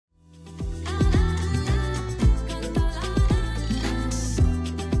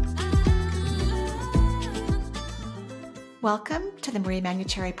Welcome to the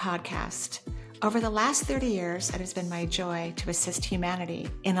Manuchehri podcast. Over the last 30 years, it has been my joy to assist humanity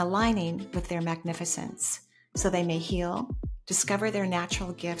in aligning with their magnificence so they may heal, discover their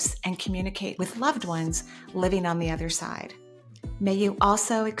natural gifts, and communicate with loved ones living on the other side. May you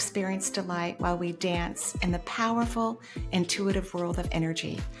also experience delight while we dance in the powerful, intuitive world of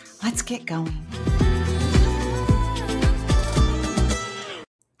energy. Let's get going.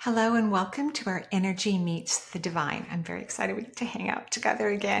 Hello and welcome to our Energy Meets the Divine. I'm very excited we get to hang out together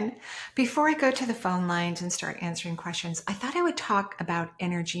again. Before I go to the phone lines and start answering questions, I thought I would talk about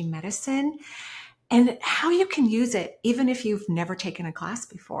energy medicine and how you can use it even if you've never taken a class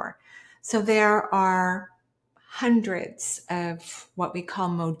before. So there are hundreds of what we call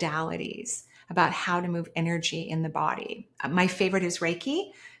modalities about how to move energy in the body. My favorite is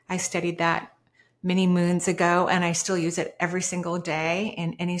Reiki. I studied that many moons ago, and I still use it every single day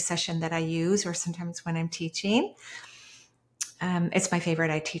in any session that I use, or sometimes when I'm teaching. It's my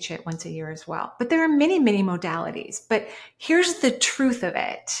favorite. I teach it once a year as well. But there are many, many modalities. But here's the truth of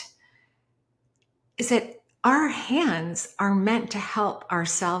it, is that our hands are meant to help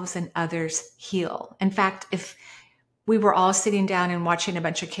ourselves and others heal. In fact, if we were all sitting down and watching a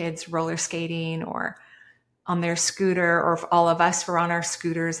bunch of kids roller skating or on their scooter, or if all of us were on our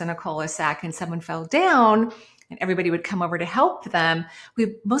scooters in a cul-de-sac and someone fell down and everybody would come over to help them,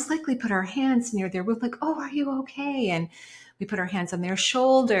 we most likely put our hands near their roof like, oh, are you okay? And we put our hands on their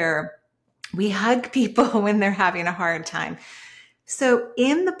shoulder. We hug people when they're having a hard time. So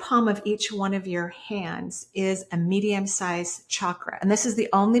in the palm of each one of your hands is a medium-sized chakra. And this is the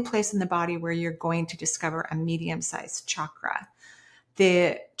only place in the body where you're going to discover a medium-sized chakra.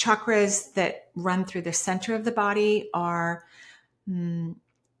 The chakras that run through the center of the body are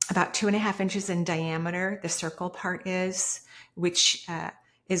about 2.5 inches in diameter. The circle part is, which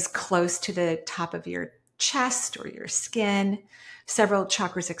is close to the top of your chest or your skin. Several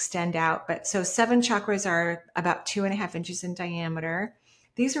chakras extend out, but so 7 chakras are about 2.5 inches in diameter.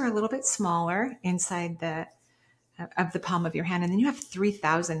 These are a little bit smaller inside of the palm of your hand. And then you have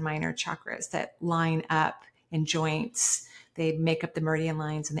 3,000 minor chakras that line up in joints. They make up the meridian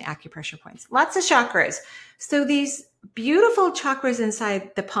lines and the acupressure points. Lots of chakras. So these beautiful chakras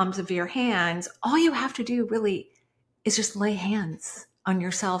inside the palms of your hands, all you have to do really is just lay hands on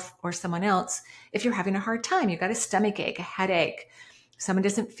yourself or someone else. If you're having a hard time, you've got a stomach ache, a headache, someone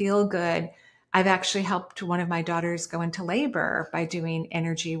doesn't feel good. I've actually helped one of my daughters go into labor by doing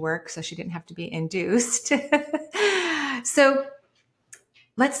energy work so she didn't have to be induced. So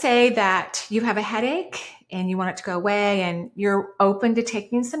let's say that you have a headache and you want it to go away and you're open to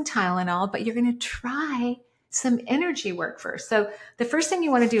taking some Tylenol, but you're going to try some energy work first. So the first thing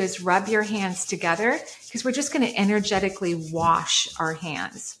you want to do is rub your hands together, because we're just going to energetically wash our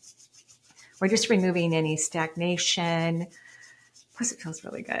hands. We're just removing any stagnation. Plus it feels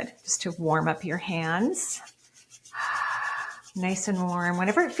really good just to warm up your hands. Nice and warm.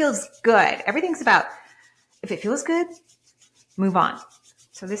 Whenever it feels good, everything's about, if it feels good, move on.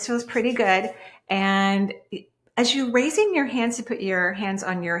 So this feels pretty good. And as you're raising your hands to put your hands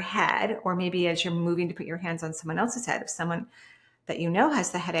on your head, or maybe as you're moving to put your hands on someone else's head, if someone that you know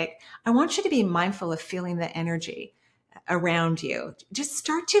has the headache, I want you to be mindful of feeling the energy around you. Just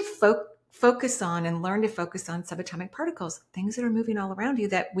start to focus on and learn to focus on subatomic particles, things that are moving all around you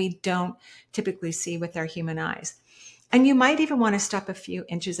that we don't typically see with our human eyes. And you might even want to stop a few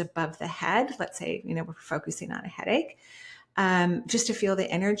inches above the head. Let's say, we're focusing on a headache. Just to feel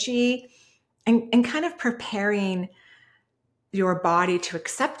the energy and kind of preparing your body to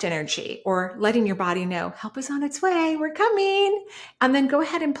accept energy, or letting your body know, help is on its way, we're coming. And then go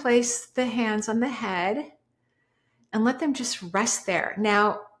ahead and place the hands on the head and let them just rest there.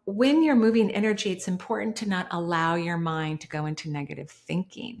 Now, when you're moving energy, it's important to not allow your mind to go into negative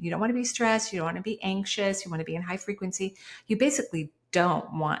thinking. You don't want to be stressed. You don't want to be anxious. You want to be in high frequency. You basically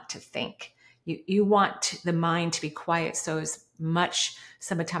don't want to think. You want the mind to be quiet so as much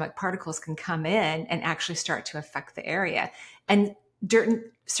subatomic particles can come in and actually start to affect the area. And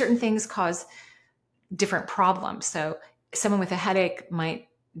certain things cause different problems. So someone with a headache might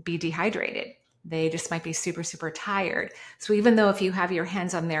be dehydrated. They just might be super, super tired. So even though if you have your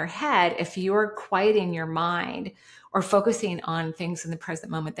hands on their head, if you're quieting your mind or focusing on things in the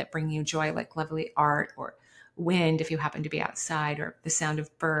present moment that bring you joy, like lovely art or wind, if you happen to be outside, or the sound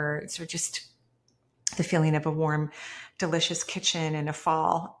of birds, or just the feeling of a warm, delicious kitchen in a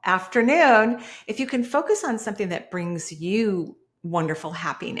fall afternoon, if you can focus on something that brings you wonderful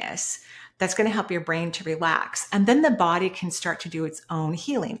happiness, that's going to help your brain to relax. And then the body can start to do its own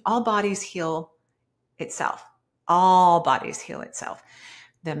healing. All bodies heal itself. All bodies heal itself.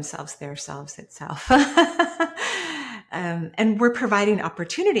 Themselves, their selves, itself. And we're providing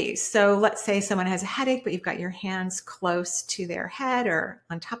opportunities. So let's say someone has a headache, but you've got your hands close to their head or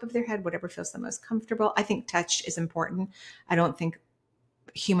on top of their head, whatever feels the most comfortable. I think touch is important. I don't think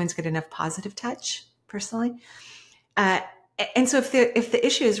humans get enough positive touch, personally. And so if the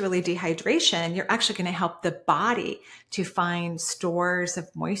issue is really dehydration, you're actually going to help the body to find stores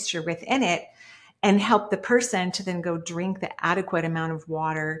of moisture within it and help the person to then go drink the adequate amount of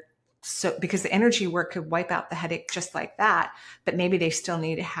water. So, because the energy work could wipe out the headache just like that, but maybe they still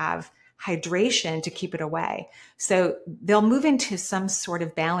need to have hydration to keep it away. So they'll move into some sort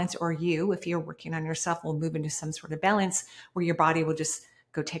of balance, or you, if you're working on yourself, will move into some sort of balance where your body will just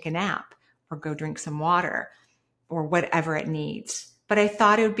go take a nap or go drink some water or whatever it needs. But I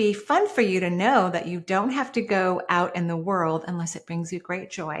thought it would be fun for you to know that you don't have to go out in the world unless it brings you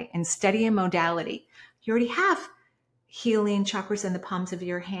great joy and study a modality. You already have healing chakras in the palms of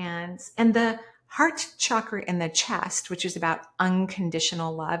your hands and the heart chakra in the chest, which is about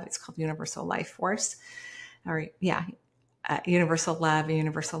unconditional love. It's called universal life force, universal love, a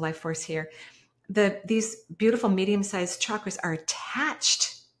universal life force here. These beautiful medium-sized chakras are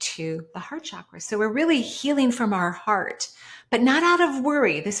attached to the heart chakra. So we're really healing from our heart, but not out of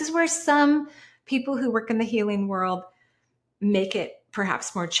worry. This is where some people who work in the healing world make it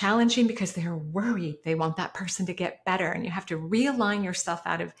perhaps more challenging because they're worried. They want that person to get better. And you have to realign yourself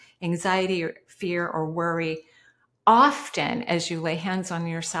out of anxiety or fear or worry often as you lay hands on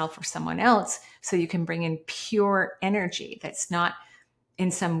yourself or someone else, so you can bring in pure energy that's not in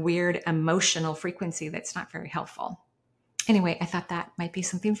some weird emotional frequency that's not very helpful. Anyway, I thought that might be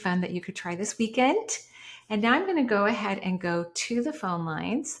something fun that you could try this weekend. And now I'm going to go ahead and go to the phone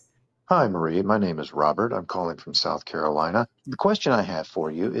lines. Hi, Marie. My name is Robert. I'm calling from South Carolina. The question I have for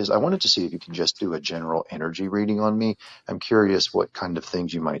you is I wanted to see if you can just do a general energy reading on me. I'm curious what kind of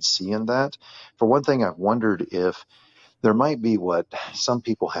things you might see in that. For one thing, I've wondered if there might be what some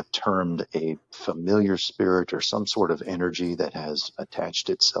people have termed a familiar spirit or some sort of energy that has attached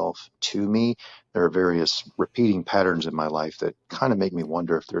itself to me. There are various repeating patterns in my life that kind of make me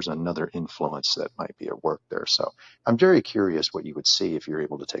wonder if there's another influence that might be at work there. So I'm very curious what you would see if you're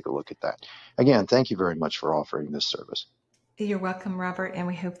able to take a look at that. Again, thank you very much for offering this service. You're welcome, Robert, and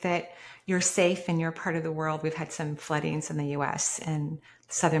we hope that you're safe in your part of the world. We've had some floodings in the U.S. and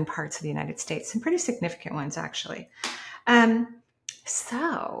southern parts of the United States, some pretty significant ones, actually.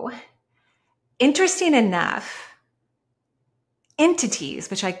 So interesting enough, entities,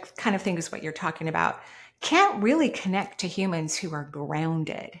 which I kind of think is what you're talking about, can't really connect to humans who are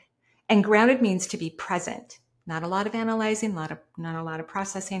grounded. And grounded means to be present. Not a lot of analyzing, not a lot of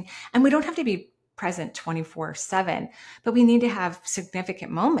processing. And we don't have to be present 24/7, but we need to have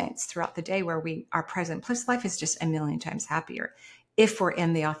significant moments throughout the day where we are present. Plus, life is just a million times happier if we're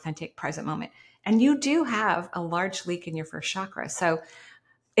in the authentic present moment. And you do have a large leak in your first chakra. So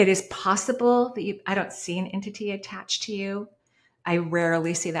it is possible that I don't see an entity attached to you. I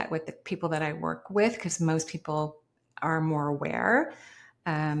rarely see that with the people that I work with because most people are more aware,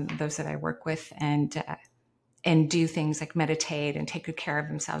 those that I work with, and do things like meditate and take good care of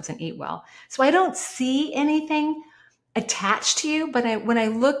themselves and eat well. So I don't see anything attached to you, but when I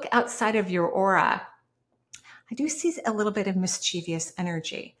look outside of your aura, I do see a little bit of mischievous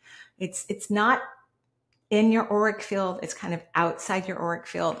energy. It's not in your auric field. It's kind of outside your auric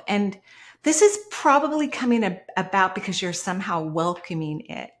field. And this is probably coming about because you're somehow welcoming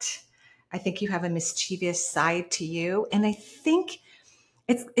it. I think you have a mischievous side to you. And I think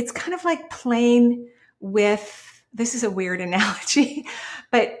it's kind of like playing with, this is a weird analogy,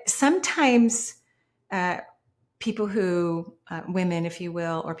 but sometimes people who, women, if you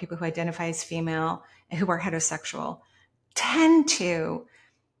will, or people who identify as female, who are heterosexual, tend to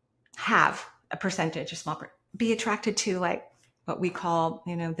have a percentage, be attracted to like what we call,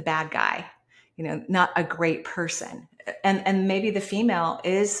 the bad guy, not a great person. And maybe the female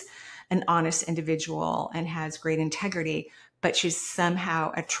is an honest individual and has great integrity, but she's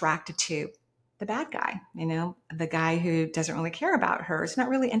somehow attracted to the bad guy, the guy who doesn't really care about her, is not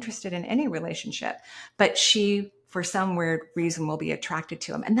really interested in any relationship, but she, for some weird reason, will be attracted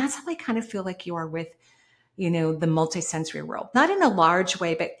to him. And that's how I kind of feel like you are with, the multisensory world, not in a large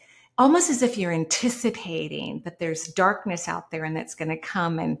way, but almost as if you're anticipating that there's darkness out there and that's going to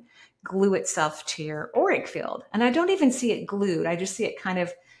come and glue itself to your auric field. And I don't even see it glued. I just see it kind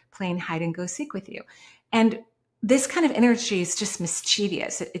of playing hide and go seek with you. And this kind of energy is just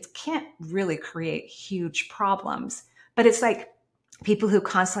mischievous. It can't really create huge problems, but it's like people who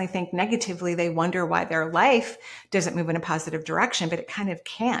constantly think negatively, they wonder why their life doesn't move in a positive direction, but it kind of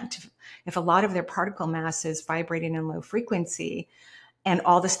can't. If a lot of their particle mass is vibrating in low frequency, and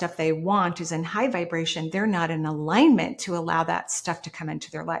all the stuff they want is in high vibration, they're not in alignment to allow that stuff to come into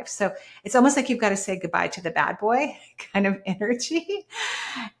their life. So it's almost like you've got to say goodbye to the bad boy kind of energy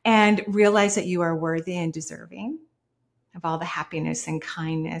and realize that you are worthy and deserving of all the happiness and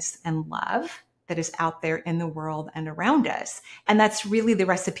kindness and love that is out there in the world and around us. And that's really the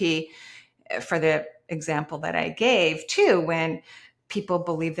recipe for the example that I gave too. When people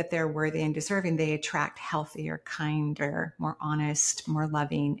believe that they're worthy and deserving, they attract healthier, kinder, more honest, more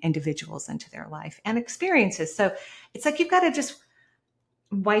loving individuals into their life and experiences. So it's like you've got to just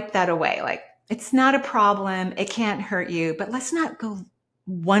wipe that away. Like, it's not a problem. It can't hurt you, but let's not go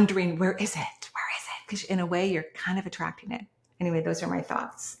wondering, where is it? Where is it? Because in a way, you're kind of attracting it. Anyway, those are my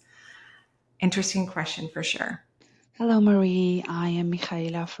thoughts. Interesting question for sure. Hello, Marie. I am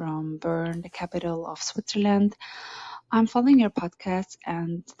Michaela from Bern, the capital of Switzerland. I'm following your podcast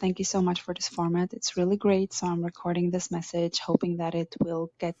and thank you so much for this format. It's really great. So I'm recording this message, hoping that it will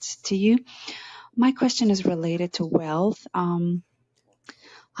get to you. My question is related to wealth. I'm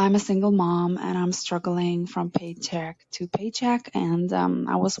a single mom and I'm struggling from paycheck to paycheck. And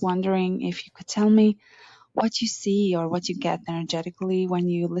I was wondering if you could tell me what you see or what you get energetically when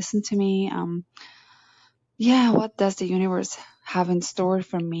you listen to me. What does the universe have in store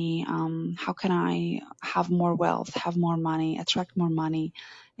for me? How can I have more wealth, have more money, attract more money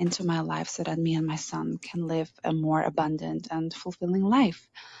into my life so that me and my son can live a more abundant and fulfilling life?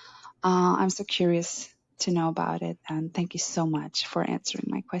 I'm so curious to know about it, and thank you so much for answering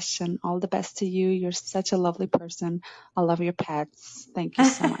my question. All the best to you. You're such a lovely person. I love your pets. Thank you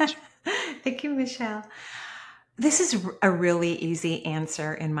so much. Thank you, Michelle. This is a really easy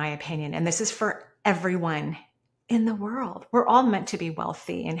answer, in my opinion, and this is for everyone in the world. We're all meant to be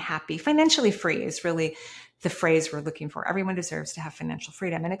wealthy and happy. Financially free is really the phrase we're looking for. Everyone deserves to have financial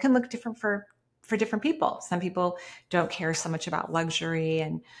freedom, and it can look different for different people. Some people don't care so much about luxury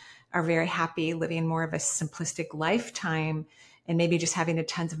and are very happy living more of a simplistic lifetime and maybe just having a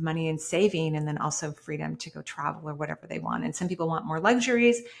tons of money and saving, and then also freedom to go travel or whatever they want. And some people want more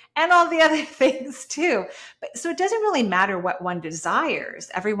luxuries and all the other things too. But so it doesn't really matter what one desires.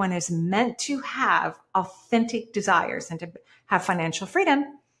 Everyone is meant to have authentic desires, and to have financial freedom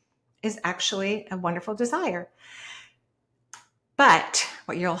is actually a wonderful desire. But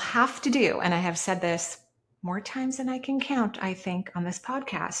what you'll have to do, and I have said this more times than I can count, I think, on this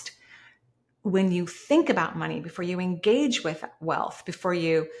podcast, when you think about money, before you engage with wealth, before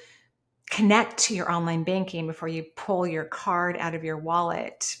you connect to your online banking, before you pull your card out of your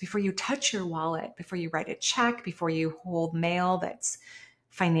wallet, before you touch your wallet, before you write a check, before you hold mail that's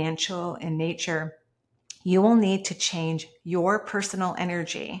financial in nature, you will need to change your personal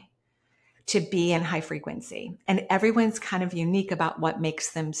energy to be in high frequency. And everyone's kind of unique about what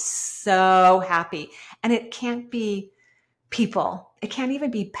makes them so happy. And it can't be people. It can't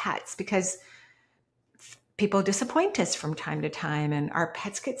even be pets, because people disappoint us from time to time, and our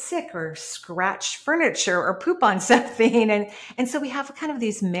pets get sick or scratch furniture or poop on something. And so we have kind of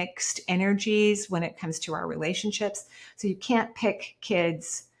these mixed energies when it comes to our relationships. So you can't pick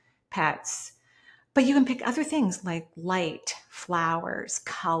kids, pets, but you can pick other things like light, flowers,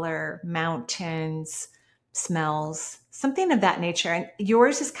 color, mountains, smells, something of that nature. And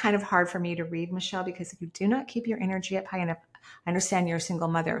yours is kind of hard for me to read, Michelle, because if you do not keep your energy up high enough, I understand you're a single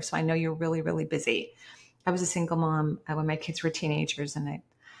mother, so I know you're really, really busy. I was a single mom when my kids were teenagers, and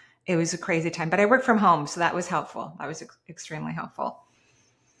it was a crazy time, but I work from home. So that was helpful. That was extremely helpful.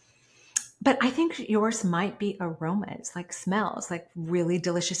 But I think yours might be aromas, like smells, like really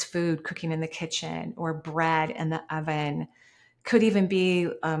delicious food cooking in the kitchen, or bread in the oven. Could even be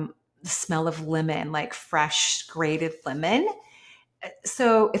the smell of lemon, like fresh grated lemon.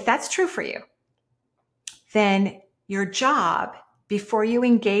 So if that's true for you, then your job before you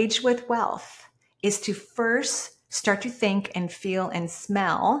engage with wealth is to first start to think and feel and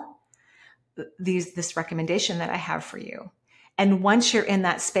smell this recommendation that I have for you. And once you're in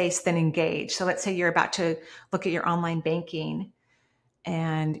that space, then engage. So let's say you're about to look at your online banking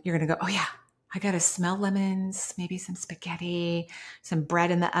and you're going to go, oh yeah, I got to smell lemons, maybe some spaghetti, some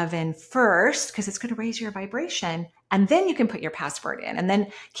bread in the oven first, because it's going to raise your vibration. And then you can put your password in, and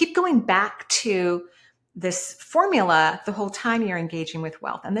then keep going back to this formula the whole time you're engaging with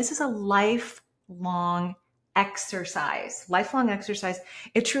wealth. And this is a lifelong exercise.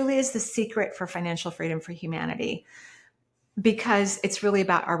 It truly is the secret for financial freedom for humanity, because it's really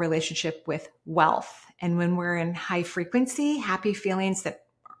about our relationship with wealth. And when we're in high frequency, happy feelings that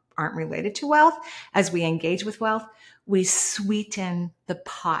aren't related to wealth, as we engage with wealth, we sweeten the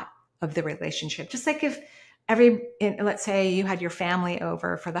pot of the relationship. Just like if let's say you had your family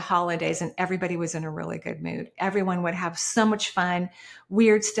over for the holidays and everybody was in a really good mood. Everyone would have so much fun.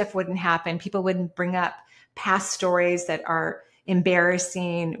 Weird stuff wouldn't happen. People wouldn't bring up past stories that are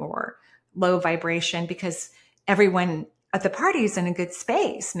embarrassing or low vibration because everyone at the party is in a good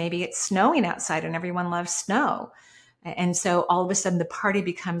space. Maybe it's snowing outside and everyone loves snow. And so all of a sudden the party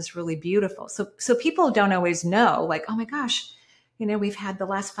becomes really beautiful. So people don't always know, like, oh my gosh, we've had the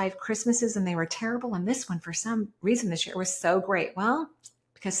last 5 Christmases and they were terrible. And this one, for some reason this year, was so great. Well,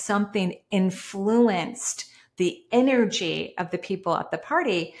 because something influenced the energy of the people at the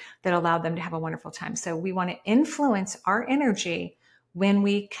party that allowed them to have a wonderful time. So we want to influence our energy when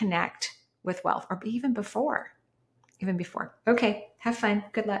we connect with wealth, or even before. Okay, have fun.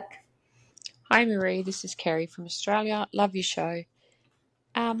 Good luck. Hi Marie, this is Kerry from Australia. Love your show.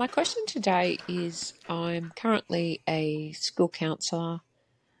 My question today is, I'm currently a school counsellor,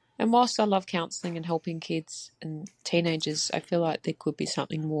 and whilst I love counselling and helping kids and teenagers, I feel like there could be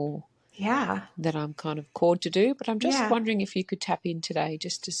something more that I'm kind of called to do. But I'm just wondering if you could tap in today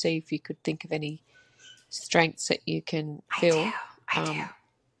just to see if you could think of any strengths that you can feel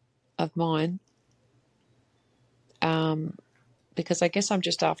of mine. Because I guess I'm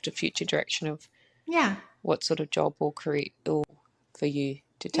just after future direction of what sort of job or career or for you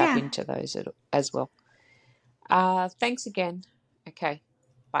to tap into those as well. Thanks again. Okay,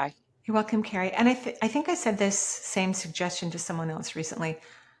 bye. You're welcome, Carrie. And I think I said this same suggestion to someone else recently.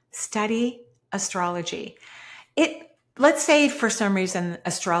 Study astrology. Let's say for some reason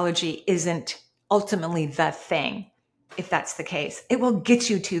astrology isn't ultimately the thing. If that's the case, it will get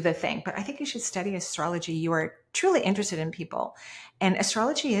you to the thing. But I think you should study astrology. You are truly interested in people. And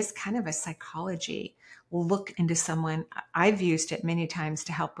astrology is kind of a psychology look into someone. I've used it many times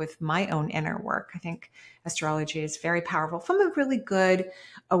to help with my own inner work. I think astrology is very powerful from a really good,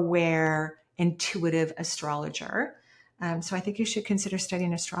 aware, intuitive astrologer. So I think you should consider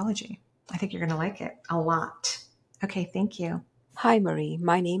studying astrology. I think you're going to like it a lot. Okay, thank you. Hi, Marie.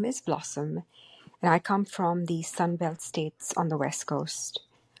 My name is Blossom, and I come from the Sunbelt states on the West Coast.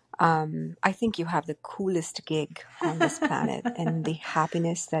 I think you have the coolest gig on this planet, and the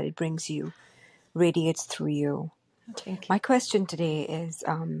happiness that it brings you radiates through you. Thank you. My question today is,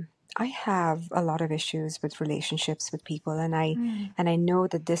 I have a lot of issues with relationships with people, and I know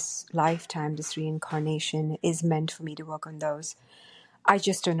that this lifetime, this reincarnation is meant for me to work on those. I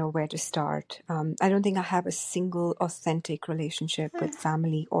just don't know where to start. I don't think I have a single authentic relationship with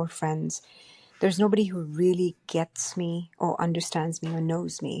family or friends. There's nobody who really gets me or understands me or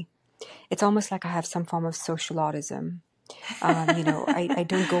knows me. It's almost like I have some form of social autism. I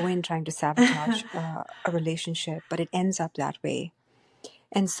don't go in trying to sabotage a relationship, but it ends up that way.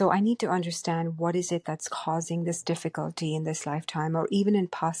 And so I need to understand what is it that's causing this difficulty in this lifetime or even in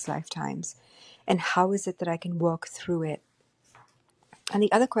past lifetimes, and how is it that I can work through it. And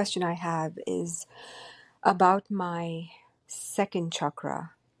the other question I have is about my second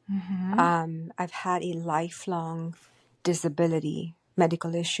chakra. I've had a lifelong disability,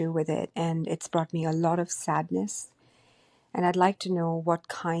 medical issue with it, and it's brought me a lot of sadness. And I'd like to know what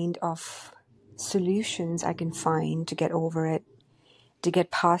kind of solutions I can find to get over it, to get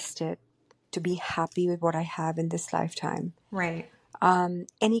past it, to be happy with what I have in this lifetime. Right.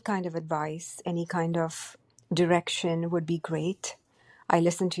 Any kind of advice, any kind of direction would be great. I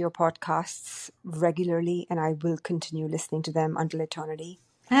listen to your podcasts regularly, and I will continue listening to them until eternity.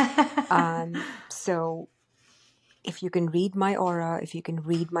 So if you can read my aura, if you can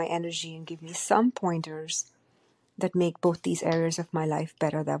read my energy and give me some pointers that make both these areas of my life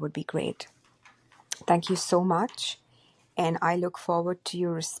better, that would be great. Thank you so much. And I look forward to you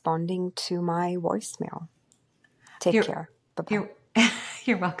responding to my voicemail. Take care. Bye-bye.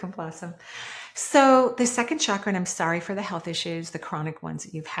 You're welcome, Blossom. So the second chakra, and I'm sorry for the health issues, the chronic ones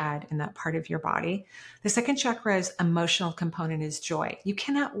that you've had in that part of your body. The second chakra's emotional component is joy. You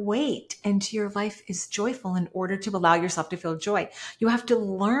cannot wait until your life is joyful in order to allow yourself to feel joy. You have to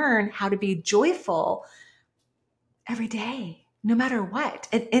learn how to be joyful every day, no matter what.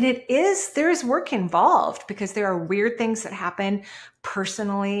 And there is work involved because there are weird things that happen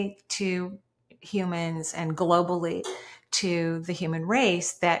personally to humans and globally to the human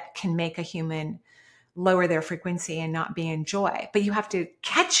race that can make a human lower their frequency and not be in joy. But you have to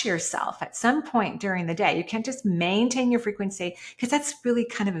catch yourself at some point during the day. You can't just maintain your frequency, because that's really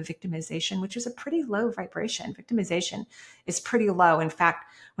kind of a victimization, which is a pretty low vibration. Victimization is pretty low. In fact,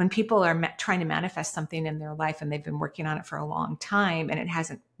 when people are trying to manifest something in their life and they've been working on it for a long time and it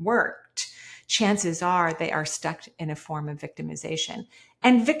hasn't worked, chances are they are stuck in a form of victimization.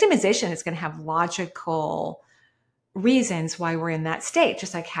 And victimization is going to have logical reasons why we're in that state,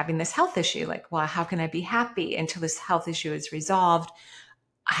 just like having this health issue. Like, well, how can I be happy until this health issue is resolved?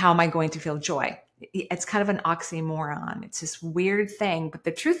 How am I going to feel joy? It's kind of an oxymoron. It's this weird thing. But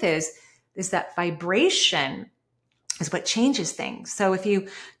the truth is that vibration is what changes things. So if you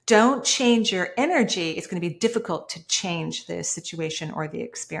don't change your energy, it's going to be difficult to change the situation or the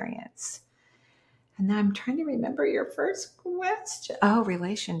experience. And now I'm trying to remember your first question. Oh,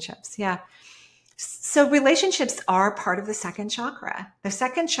 relationships. Yeah. So relationships are part of the second chakra. The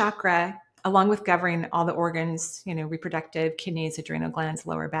second chakra, along with governing all the organs, reproductive, kidneys, adrenal glands,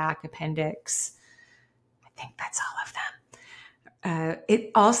 lower back, appendix. I think that's all of them.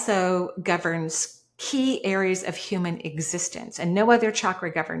 It also governs key areas of human existence, and no other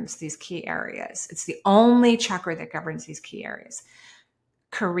chakra governs these key areas. It's the only chakra that governs these key areas: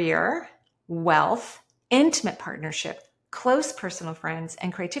 career, wealth, intimate partnership, close personal friends,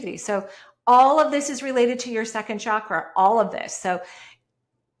 and creativity. So all of this is related to your second chakra, all of this. So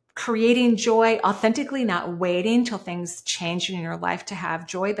creating joy authentically, not waiting till things change in your life to have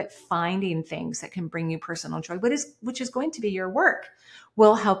joy, but finding things that can bring you personal joy, which is going to be your work,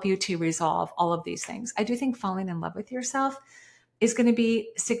 will help you to resolve all of these things. I do think falling in love with yourself is going to be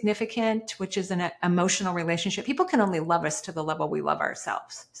significant, which is an emotional relationship. People can only love us to the level we love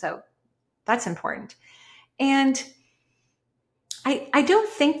ourselves. So that's important. And I don't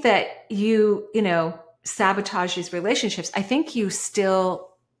think that you sabotage these relationships. I think you still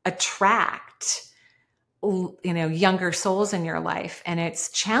attract, younger souls in your life. And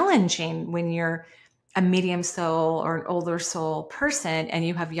it's challenging when you're a medium soul or an older soul person and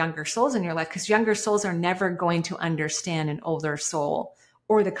you have younger souls in your life, because younger souls are never going to understand an older soul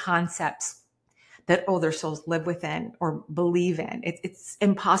or the concepts that older souls live within or believe in. It's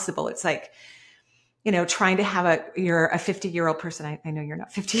impossible. It's like, trying to have you're a 50-year-old person. I know you're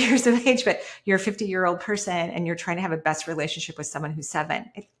not 50 years of age, but you're a 50-year-old person and you're trying to have a best relationship with someone who's 7.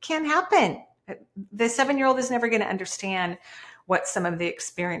 It can't happen. The 7-year-old is never going to understand what some of the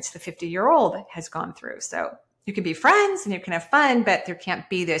experience the 50-year-old has gone through. So you can be friends and you can have fun, but there can't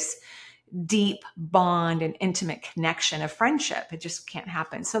be this deep bond and intimate connection of friendship. It just can't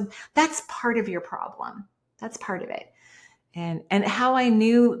happen. So that's part of your problem. That's part of it. And how I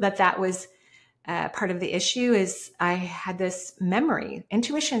knew that was part of the issue is I had this memory.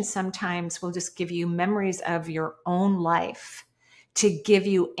 Intuition sometimes will just give you memories of your own life to give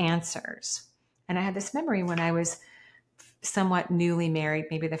you answers. And I had this memory when I was somewhat newly married,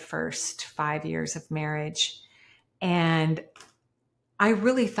 maybe the first 5 years of marriage. And I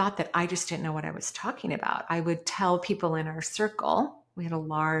really thought that I just didn't know what I was talking about. I would tell people in our circle, we had a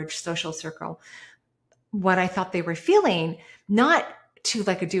large social circle, what I thought they were feeling, not to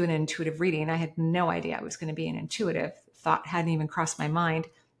do an intuitive reading. I had no idea I was going to be an intuitive. Thought hadn't even crossed my mind,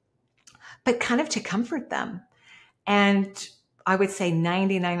 but kind of to comfort them. And I would say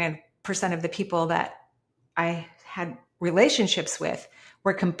 99% of the people that I had relationships with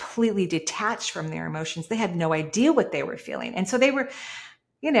were completely detached from their emotions. They had no idea what they were feeling. And so they were,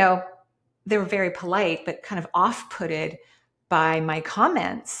 they were very polite, but kind of off-putted by my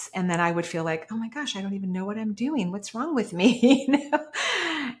comments. And then I would feel like, oh my gosh, I don't even know what I'm doing. What's wrong with me?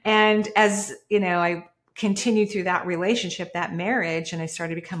 And as, I continued through that relationship, that marriage, and I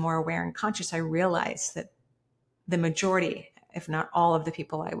started to become more aware and conscious, I realized that the majority, if not all of the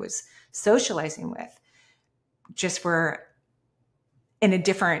people I was socializing with just were in a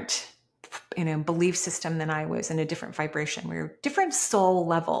different, belief system than I was, in a different vibration. We were different soul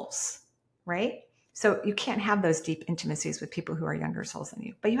levels, right? So you can't have those deep intimacies with people who are younger souls than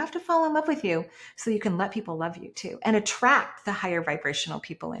you, but you have to fall in love with you so you can let people love you too, and attract the higher vibrational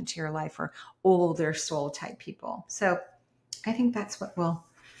people into your life, or older soul type people. So I think that's what will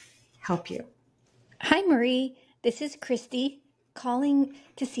help you. Hi, Marie. This is Christy calling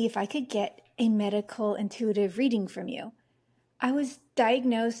to see if I could get a medical intuitive reading from you. I was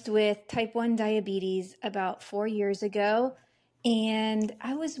diagnosed with type 1 diabetes about 4 years ago, and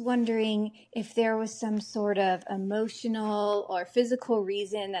I was wondering if there was some sort of emotional or physical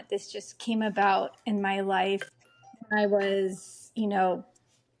reason that this just came about in my life when I was,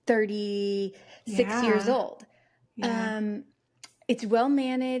 36 years old. Yeah. It's well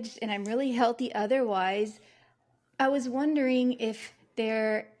managed and I'm really healthy otherwise. I was wondering if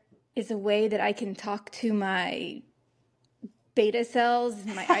there is a way that I can talk to my beta cells,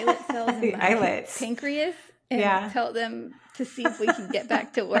 my islet cells, and my pancreas, and tell them to see if we can get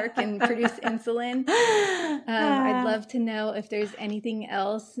back to work and produce insulin. I'd love to know if there's anything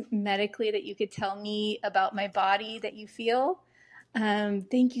else medically that you could tell me about my body that you feel.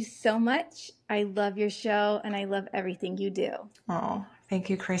 Thank you so much. I love your show and I love everything you do. Oh, thank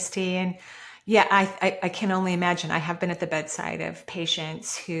you, Christy. And Yeah, I can only imagine. I have been at the bedside of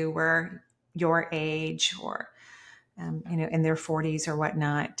patients who were your age or, in their 40s or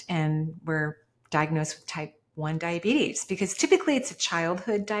whatnot, and were diagnosed with type 1 diabetes, because typically it's a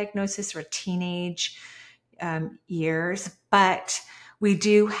childhood diagnosis or teenage years. But we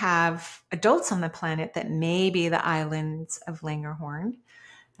do have adults on the planet that may be the islets of Langerhorn,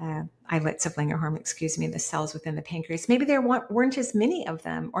 the cells within the pancreas. Maybe there weren't as many of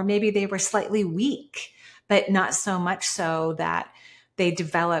them, or maybe they were slightly weak, but not so much so that they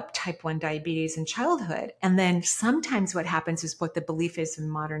develop type 1 diabetes in childhood. And then sometimes what happens is what the belief is in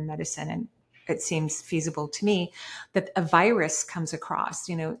modern medicine, and it seems feasible to me, that a virus comes across,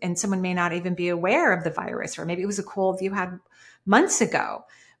 and someone may not even be aware of the virus, or maybe it was a cold you had months ago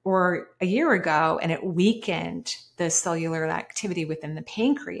or a year ago, and it weakened the cellular activity within the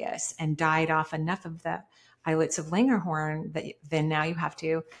pancreas and died off enough of the islets of Langerhorn that then now you have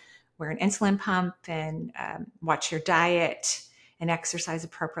to wear an insulin pump and watch your diet and exercise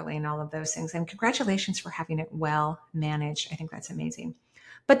appropriately and all of those things. And congratulations for having it well managed. I think that's amazing.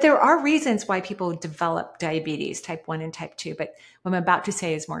 But there are reasons why people develop diabetes, type 1 and type 2. But what I'm about to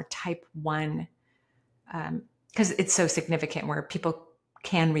say is more type 1, because it's so significant, where people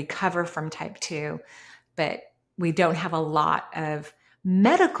can recover from type 2, but we don't have a lot of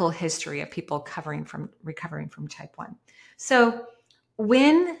medical history of people recovering from type 1. So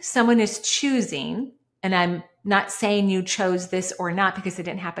when someone is choosing, and I'm not saying you chose this or not because it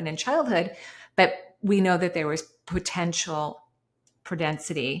didn't happen in childhood, but we know that there was potential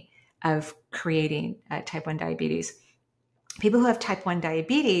propensity of creating type 1 diabetes. People who have type 1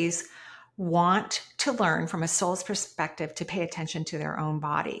 diabetes want to learn from a soul's perspective to pay attention to their own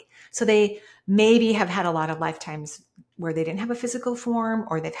body. So they maybe have had a lot of lifetimes where they didn't have a physical form,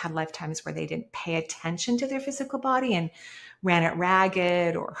 or they've had lifetimes where they didn't pay attention to their physical body and ran it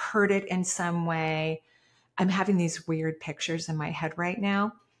ragged or hurt it in some way. I'm having these weird pictures in my head right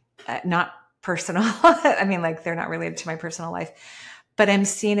now, not personal. I mean, like, they're not related to my personal life, but I'm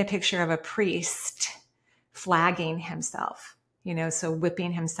seeing a picture of a priest flagging himself, so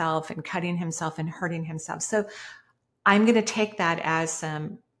whipping himself and cutting himself and hurting himself. So I'm going to take that as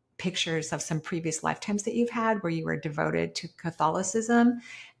some pictures of some previous lifetimes that you've had where you were devoted to Catholicism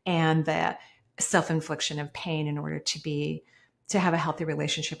and the self-infliction of pain in order to have a healthy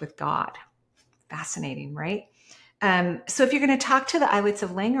relationship with God. Fascinating, right? So if you're going to talk to the islets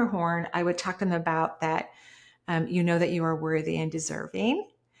of Langerhorn, I would talk to them about that. That you are worthy and deserving,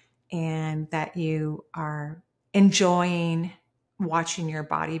 and that you are enjoying watching your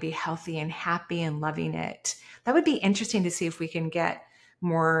body be healthy and happy and loving it. That would be interesting to see if we can get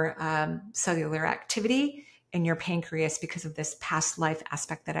more cellular activity in your pancreas because of this past life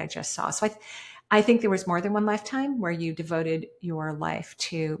aspect that I just saw. So I think there was more than one lifetime where you devoted your life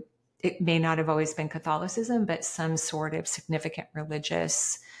to, it may not have always been Catholicism, but some sort of significant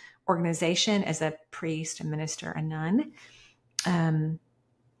religious organization as a priest, a minister, a nun.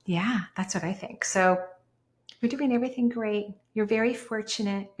 Yeah, that's what I think. So you're doing everything great. You're very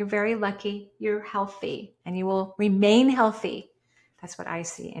fortunate. You're very lucky. You're healthy, and you will remain healthy. That's what I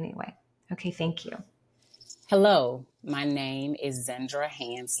see anyway. Okay, thank you. Hello, my name is Zendra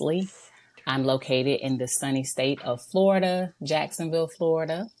Hansley. I'm located in the sunny state of Florida, Jacksonville,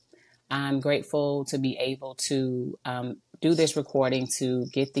 Florida. I'm grateful to be able to do this recording to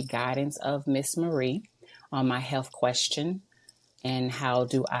get the guidance of Miss Marie on my health question and how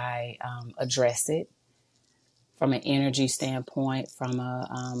do I address it from an energy standpoint, from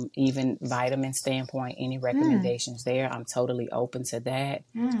a even vitamin standpoint. Any recommendations there? I'm totally open to that.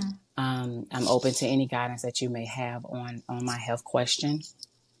 I'm open to any guidance that you may have on my health question.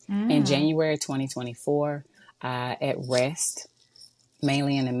 In January 2024, at rest,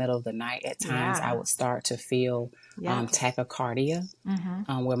 mainly in the middle of the night, at times I would start to feel tachycardia,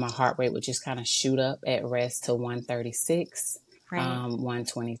 where my heart rate would just kind of shoot up at rest to 136,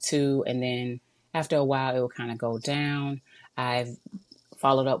 122. And then after a while, it would kind of go down. I've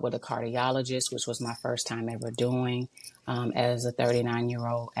followed up with a cardiologist, which was my first time ever doing as a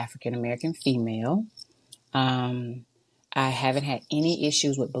 39-year-old African-American female. I haven't had any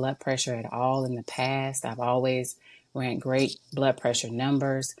issues with blood pressure at all in the past. I've always ran great blood pressure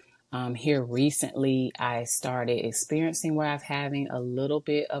numbers. Here recently, I started experiencing where I'm having a little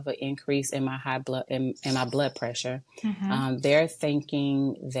bit of an increase in my my blood pressure. They're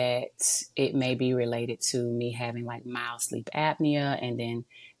thinking that it may be related to me having like mild sleep apnea and then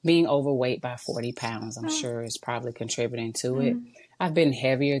being overweight by 40 pounds. I'm sure it's probably contributing to it. I've been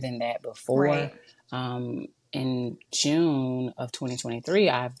heavier than that before. In June of 2023,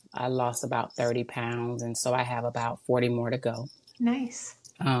 I lost about 30 pounds. And so I have about 40 more to go. Nice.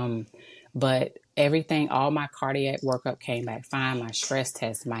 But everything, all my cardiac workup came back fine. My stress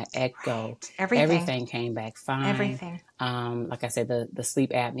test, my echo, Right. Everything. everything came back fine. Everything. Like I said, the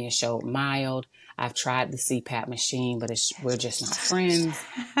sleep apnea showed mild. I've tried the CPAP machine, but we're just not friends.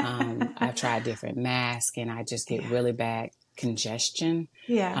 I've tried different masks, and I just get really bad congestion.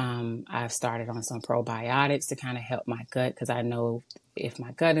 Yeah. I've started on some probiotics to kind of help my gut, because I know if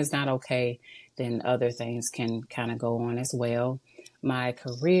my gut is not okay, then other things can kind of go on as well. My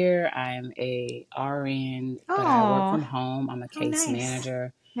career, I'm a RN, but I work from home. I'm a case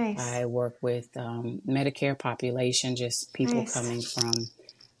manager. Nice. I work with Medicare population, just people coming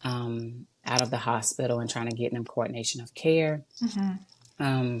from out of the hospital and trying to get them coordination of care.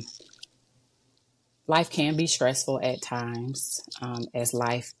 Life can be stressful at times, as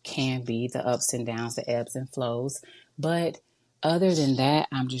life can be, the ups and downs, the ebbs and flows. But other than that,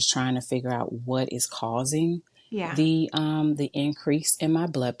 I'm just trying to figure out what is causing the increase in my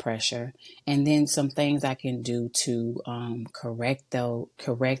blood pressure, and then some things I can do to correct that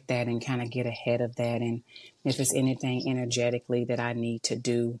and kind of get ahead of that. And if it's anything energetically that I need to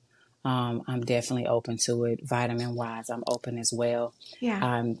do, I'm definitely open to it. Vitamin wise, I'm open as well.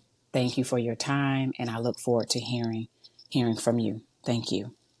 Yeah. Thank you for your time, and I look forward to hearing from you. Thank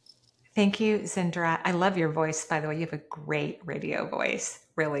you. Thank you, Zindra. I love your voice, by the way. You have a great radio voice.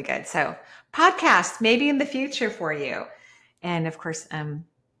 Really good. So podcast, maybe in the future for you. And of course,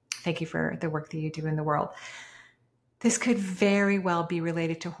 thank you for the work that you do in the world. This could very well be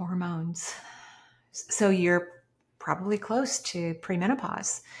related to hormones. So you're probably close to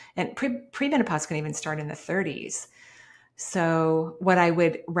premenopause. And premenopause can even start in the 30s. So what I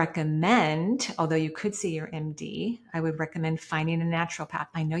would recommend, although you could see your MD, I would recommend finding a naturopath.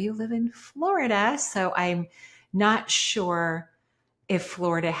 I know you live in Florida, so I'm not sure if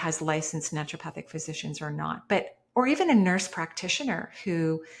Florida has licensed naturopathic physicians or not, or even a nurse practitioner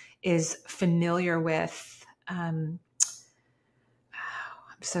who is familiar with,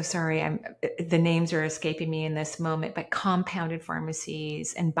 so sorry, the names are escaping me in this moment, but compounded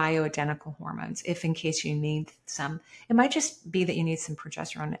pharmacies and bioidentical hormones, if in case you need some. It might just be that you need some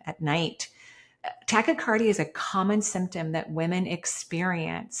progesterone at night. Tachycardia is a common symptom that women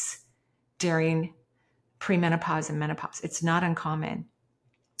experience during premenopause and menopause. It's not uncommon.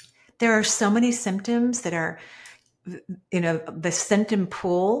 There are so many symptoms that are, the symptom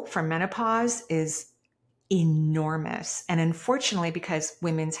pool for menopause is enormous. And unfortunately, because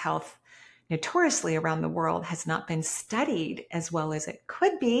women's health notoriously around the world has not been studied as well as it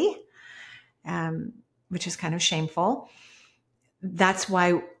could be, which is kind of shameful, that's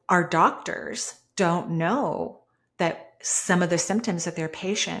why our doctors don't know that some of the symptoms that their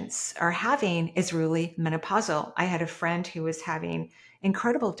patients are having is really menopausal. I had a friend who was having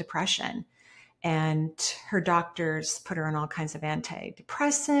incredible depression, and her doctors put her on all kinds of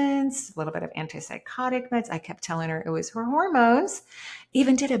antidepressants, a little bit of antipsychotic meds. I kept telling her it was her hormones.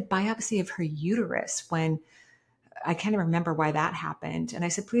 Even did a biopsy of her uterus when I can't remember why that happened. And I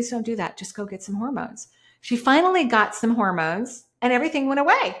said, please don't do that. Just go get some hormones. She finally got some hormones and everything went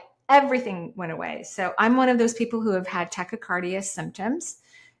away. Everything went away. So I'm one of those people who have had tachycardia symptoms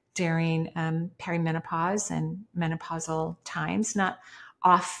during perimenopause and menopausal times. Not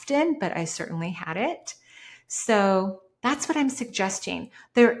often, but I certainly had it. So that's what I'm suggesting.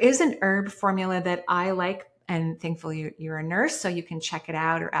 There is an herb formula that I like, and thankfully you're a nurse, so you can check it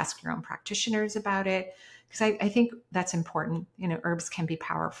out or ask your own practitioners about it, because I think that's important. Herbs can be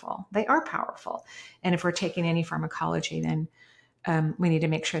powerful. They are powerful. And if we're taking any pharmacology, then we need to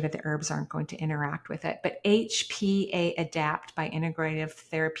make sure that the herbs aren't going to interact with it. But HPA Adapt by Integrative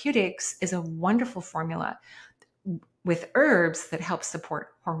Therapeutics is a wonderful formula with herbs that help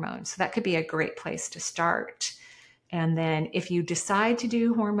support hormones. So that could be a great place to start. And then if you decide to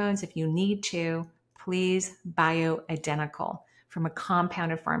do hormones, if you need to, please bioidentical from a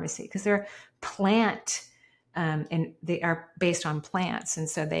compounded pharmacy, because they're plant and they are based on plants. And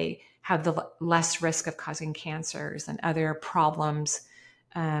so they have the less risk of causing cancers and other problems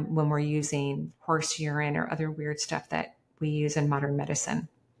when we're using horse urine or other weird stuff that we use in modern medicine.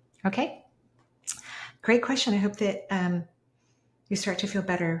 Okay. Great question. I hope that you start to feel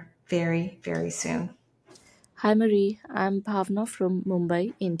better very, very soon. Hi Marie, I'm Bhavna from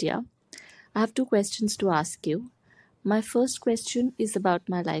Mumbai, India. I have 2 questions to ask you. My first question is about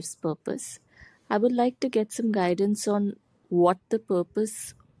my life's purpose. I would like to get some guidance on what the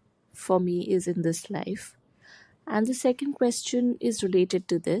purpose for me is in this life. And the second question is related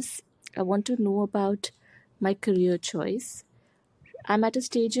to this. I want to know about my career choice. I'm at a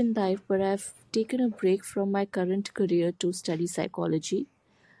stage in life where I've taken a break from my current career to study psychology.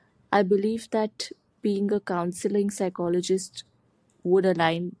 I believe that being a counseling psychologist would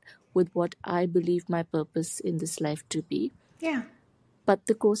align with what I believe my purpose in this life to be. Yeah. But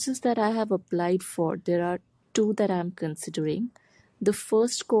the courses that I have applied for, there are 2 that I'm considering. The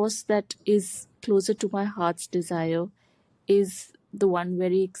first course that is closer to my heart's desire is the one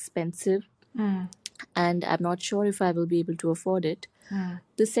very expensive, and I'm not sure if I will be able to afford it.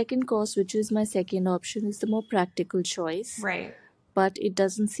 The second course, which is my second option, is the more practical choice, Right. but it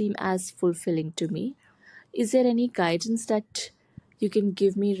doesn't seem as fulfilling to me. Is there any guidance that you can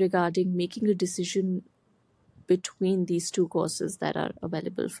give me regarding making a decision between these 2 courses that are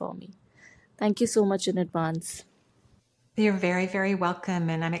available for me? Thank you so much in advance. You're very, very welcome.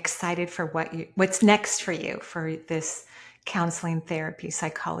 And I'm excited for what's next for you for this counseling, therapy,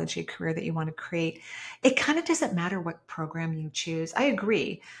 psychology career that you want to create. It kind of doesn't matter what program you choose. I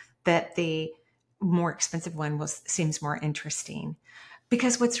agree that the more expensive one seems more interesting,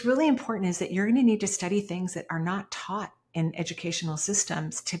 because what's really important is that you're going to need to study things that are not taught in educational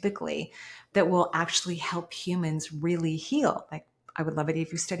systems typically, that will actually help humans really heal. Like, I would love it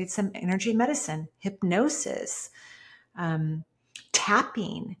if you studied some energy medicine, hypnosis,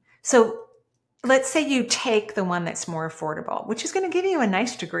 tapping. So let's say you take the one that's more affordable, which is going to give you a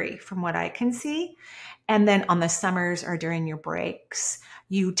nice degree from what I can see. And then on the summers or during your breaks,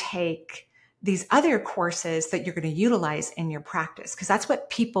 you take these other courses that you're going to utilize in your practice, because that's what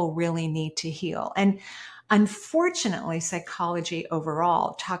people really need to heal. And unfortunately, psychology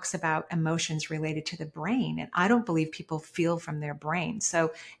overall talks about emotions related to the brain. And I don't believe people feel from their brain.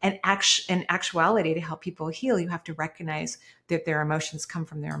 So in actuality, to help people heal, you have to recognize that their emotions come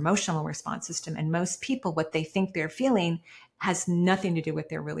from their emotional response system. And most people, what they think they're feeling has nothing to do with what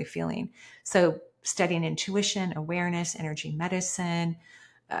they're really feeling. So studying intuition, awareness, energy medicine,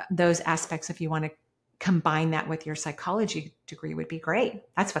 those aspects, if you want to combine that with your psychology degree, would be great.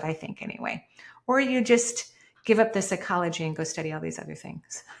 That's what I think anyway. Or you just give up the psychology and go study all these other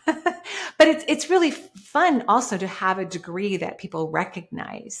things. But it's really fun also to have a degree that people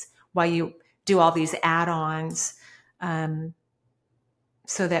recognize while you do all these add-ons,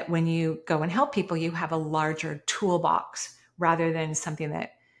 so that when you go and help people, you have a larger toolbox rather than something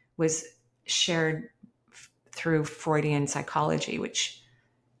that was shared through Freudian psychology, which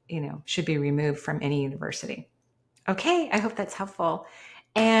should be removed from any university. Okay, I hope that's helpful.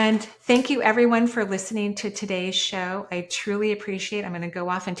 And thank you everyone for listening to today's show. I truly appreciate it. I'm going to go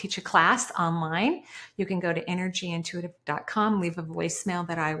off and teach a class online. You can go to energyintuitive.com, leave a voicemail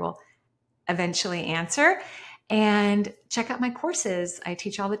that I will eventually answer, and check out my courses. I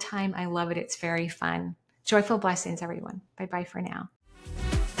teach all the time. I love it. It's very fun. Joyful blessings, everyone. Bye-bye for now.